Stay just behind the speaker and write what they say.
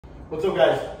What's up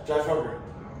guys, Josh Rucker.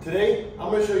 Today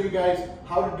I'm going to show you guys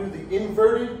how to do the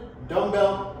inverted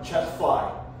dumbbell chest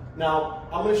fly. Now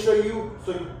I'm going to show you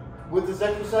with this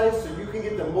exercise so you can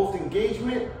get the most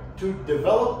engagement to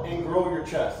develop and grow your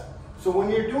chest. So when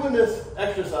you're doing this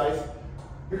exercise,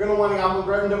 you're going to want to, I'm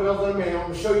grabbing dumbbells in a minute, I'm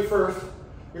going to show you first.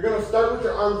 You're going to start with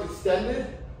your arms extended.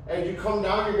 As you come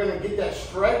down, you're going to get that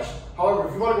stretch. However,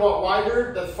 if you want to go out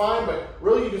wider, that's fine, but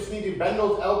really you just need to bend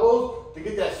those elbows to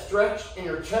get that stretch in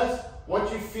your chest. Once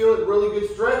you feel a really good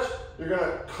stretch, you're going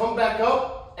to come back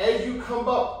up. As you come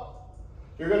up,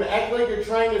 you're going to act like you're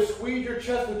trying to squeeze your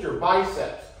chest with your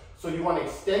biceps. So you want to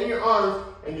extend your arms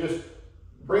and just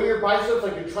bring your biceps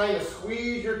like you're trying to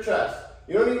squeeze your chest.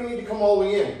 You don't even need to come all the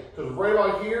way in, because right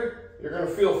about here, you're going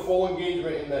to feel full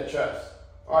engagement in that chest.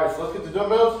 All right, so let's get the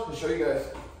dumbbells and show you guys.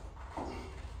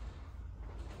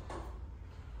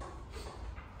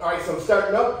 All right, so I'm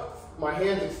starting up, my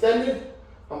hands extended.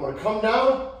 I'm gonna come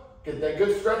down, get that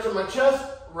good stretch in my chest.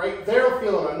 Right there, I'm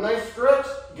feeling a nice stretch.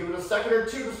 Give it a second or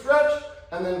two to stretch,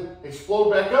 and then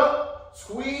explode back up,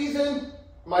 squeezing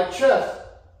my chest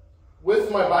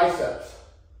with my biceps.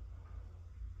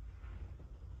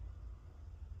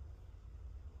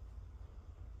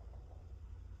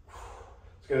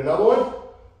 Let's get another one.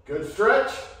 Good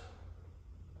stretch.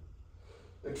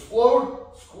 Explode,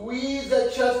 squeeze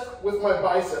that chest with my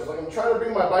biceps. Like I'm trying to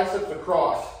bring my biceps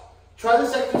across. Try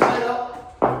this exercise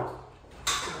out.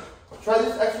 Try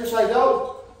this exercise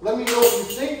out. Let me know what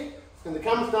you think in the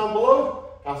comments down below.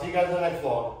 I'll see you guys in the next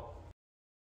vlog.